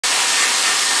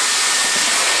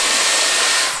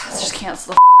Let's just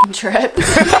cancel the f***ing trip.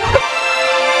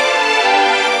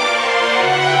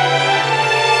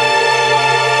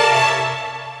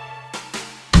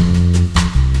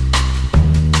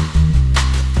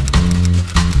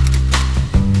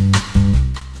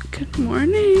 Good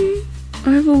morning.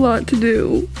 I have a lot to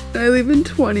do. I leave in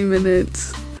 20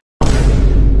 minutes.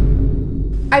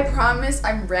 I promise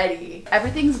I'm ready.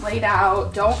 Everything's laid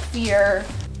out. Don't fear.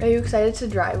 Are you excited to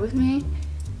drive with me?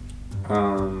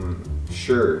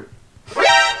 Sure.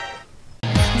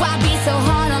 Why be so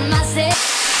hard on myself?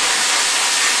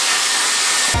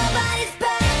 Nobody's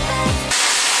perfect.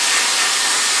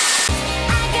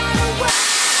 I gotta work.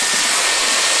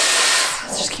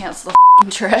 Let's just cancel the f***ing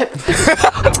trip.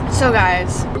 So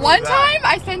guys, one time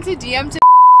I sent a DM to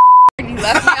and he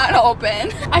left me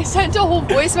unopened. I sent a whole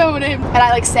voice memo to him and I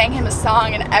like sang him a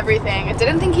song and everything. I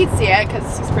didn't think he'd see it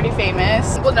because he's pretty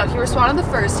famous. Well no, he responded the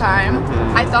first time.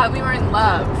 I thought we were in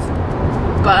love,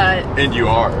 but... And you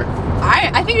are.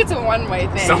 I think it's a one-way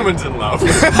thing. Someone's in love.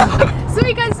 So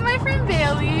you guys, my friend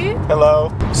Bailey.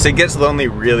 Hello. Sid gets lonely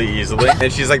really easily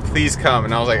and she's like, please come.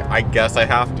 And I was like, I guess I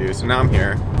have to. So now I'm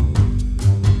here.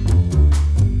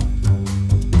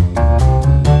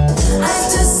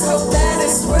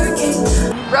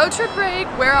 Road trip break,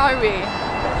 where are we?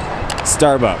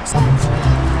 Starbucks.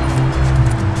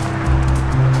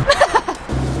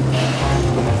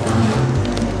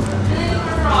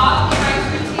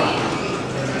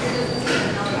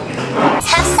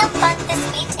 Have some fun, this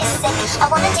beat is sick. I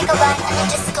wanna take a ride on a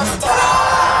disco stick.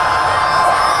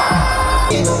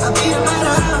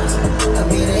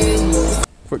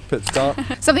 Quick pit stop.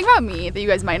 Something about me that you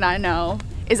guys might not know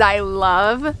is I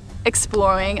love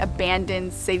exploring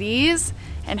abandoned cities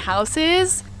and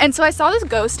houses. And so I saw this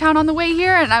ghost town on the way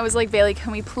here and I was like, Bailey,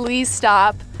 can we please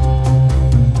stop? And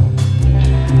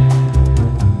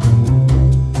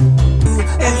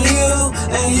you.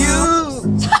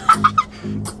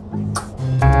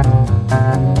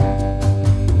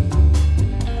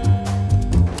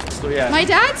 So yeah. My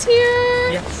dad's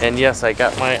here. Yes. And yes, I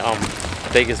got my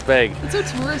Vegas bag. It's so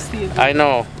touristy. I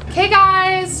know. Okay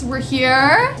guys, we're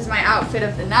here. This is my outfit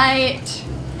of the night.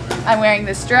 I'm wearing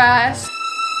this dress.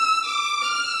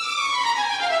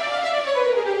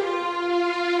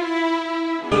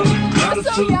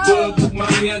 So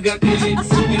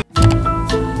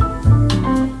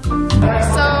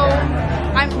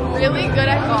I'm really good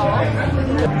at golf.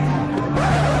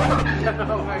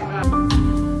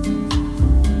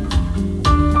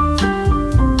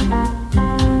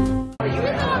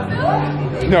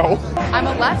 No. I'm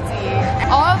a lefty.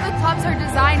 All of the clubs are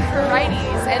designed for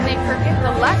righties and they forget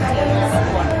the lefties.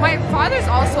 My father's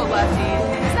also a lefty.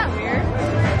 Isn't that weird?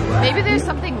 Maybe there's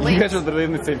something linked. You guys are literally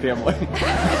in the same family.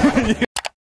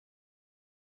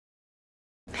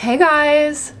 Hey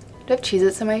guys. Do I have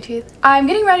Cheez-Its in my teeth? I'm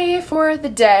getting ready for the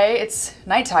day. It's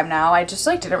nighttime now. I just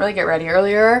like didn't really get ready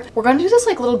earlier. We're gonna do this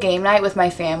like little game night with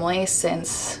my family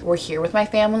since we're here with my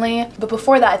family. But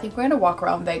before that, I think we're gonna walk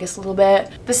around Vegas a little bit.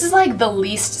 This is like the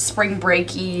least spring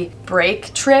breaky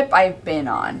break trip I've been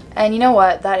on. And you know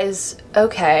what? That is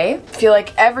okay. I feel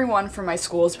like everyone from my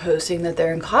school is posting that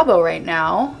they're in Cabo right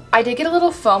now. I did get a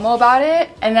little FOMO about it,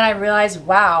 and then I realized,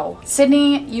 wow,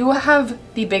 Sydney, you have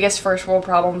the biggest first world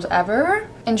problems ever.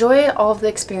 Enjoy all of the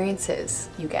experiences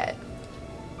you get.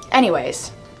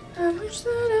 Anyways. I wish that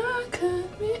I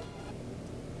could be...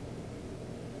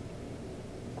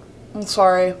 I'm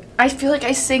sorry. I feel like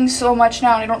I sing so much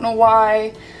now and I don't know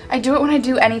why. I do it when I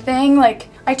do anything. Like,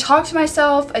 I talk to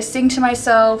myself, I sing to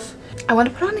myself. I want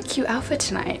to put on a cute outfit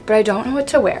tonight, but I don't know what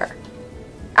to wear.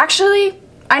 Actually,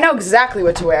 I know exactly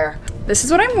what to wear. This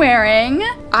is what I'm wearing.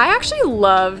 I actually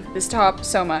love this top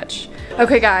so much.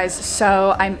 Okay guys,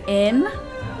 so I'm in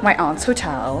my aunt's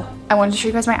hotel. I wanted to show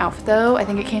you guys my outfit though. I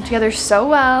think it came together so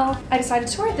well. I decided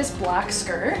to wear this black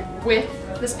skirt with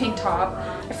this pink top.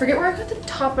 I forget where I got the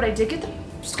top, but I did get the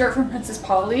skirt from Princess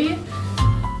Polly.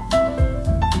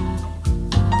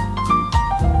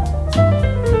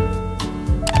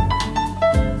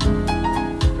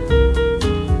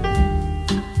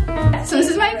 So this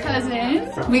is my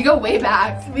cousin. We go way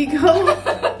back. We go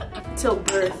till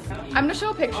birth. I'm gonna show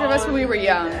a picture of us when we were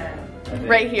young.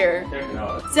 Right here.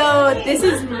 So this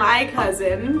is my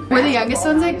cousin. We're the youngest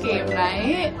ones at game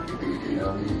night.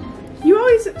 You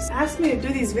always ask me to do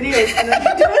these videos and then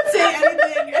you don't say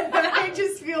anything and then I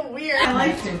just feel weird. I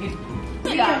like him.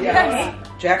 Yeah.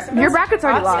 Jackson. Your bracket's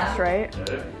already lost, right?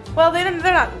 Well, they're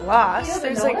not lost.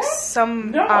 There's like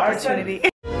some opportunity.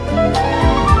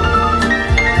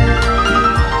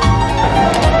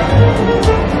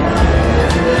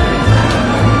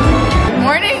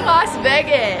 Morning, Las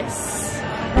Vegas.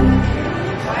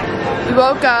 We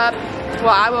woke up. Well,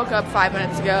 I woke up 5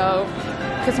 minutes ago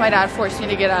because my dad forced me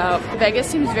to get up. Vegas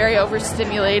seems very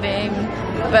overstimulating.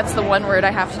 That's the one word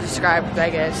I have to describe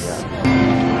Vegas.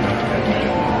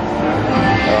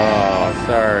 Oh,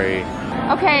 sorry.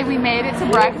 Okay, we made it to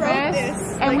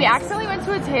breakfast, and we accidentally went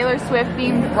to a Taylor Swift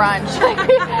themed brunch.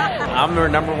 I'm her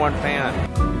 #1 fan.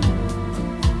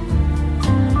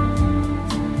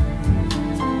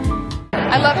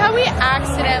 I love how we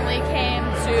accidentally came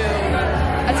to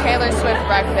a Taylor Swift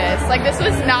breakfast. Like, this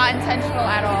was not intentional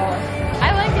at all.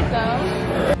 I like it though.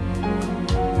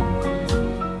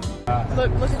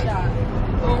 Look at that.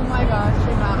 Oh my gosh,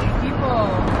 the amount of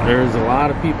people. There's a lot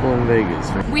of people in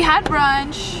Vegas. We had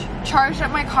brunch, charged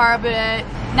up my car a bit.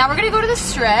 Now we're gonna go to the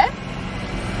Strip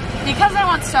because I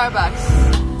want Starbucks.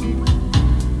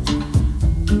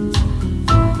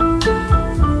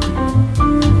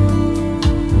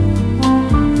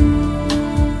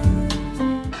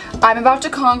 I'm about to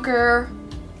conquer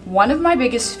one of my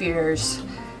biggest fears.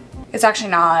 It's actually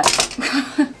not.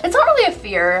 It's not really a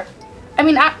fear. I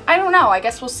mean, I don't know. I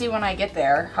guess we'll see when I get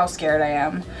there how scared I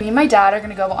am. Me and my dad are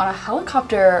gonna go on a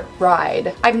helicopter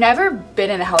ride. I've never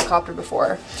been in a helicopter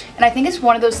before, and I think it's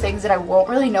one of those things that I won't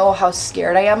really know how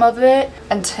scared I am of it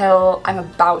until I'm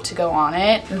about to go on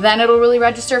it. Then it'll really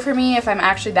register for me if I'm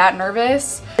actually that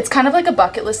nervous. It's kind of like a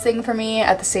bucket list thing for me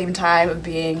at the same time of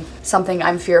being something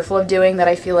I'm fearful of doing that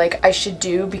I feel like I should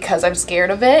do because I'm scared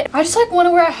of it. I just like want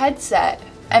to wear a headset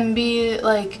and be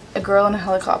like a girl in a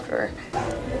helicopter.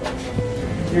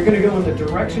 You're going to go in the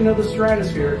direction of the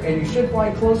stratosphere, and you should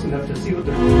fly close enough to see what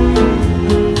the...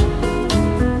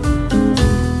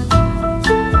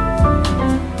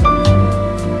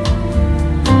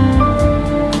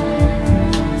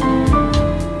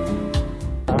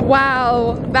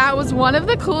 Wow, that was one of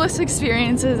the coolest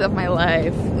experiences of my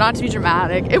life. Not to be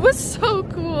dramatic, it was so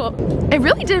cool. It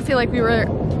really did feel like we were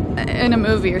in a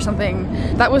movie or something.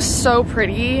 That was so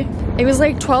pretty. It was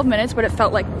like 12 minutes, but it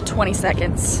felt like 20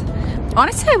 seconds.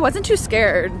 Honestly, I wasn't too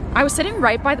scared. I was sitting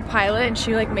right by the pilot and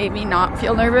she like made me not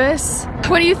feel nervous.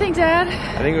 What do you think, Dad?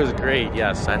 I think it was great,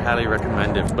 yes. I'd highly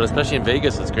recommend it. But especially in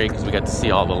Vegas, it's great because we got to see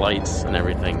all the lights and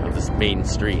everything of this main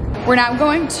street. We're now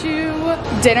going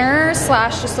to dinner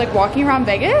slash just like walking around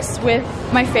Vegas with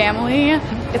my family.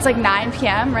 It's like 9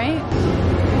 p.m., right?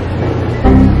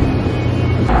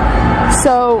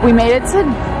 So we made it to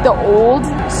the old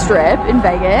Strip in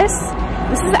Vegas.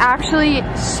 This is actually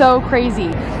so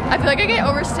crazy. I feel like I get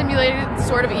overstimulated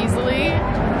sort of easily,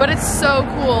 but it's so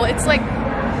cool. It's like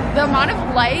the amount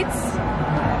of lights.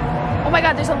 Oh my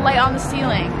God, there's a light on the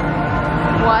ceiling.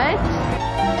 What?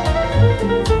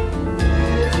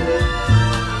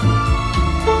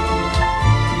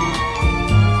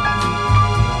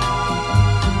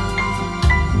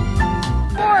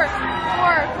 Four.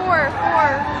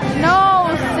 No,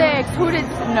 6. Who did?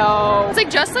 No. It's like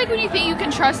just like when you think you can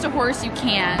trust a horse, you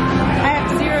can't. I have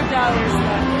 $0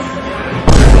 left.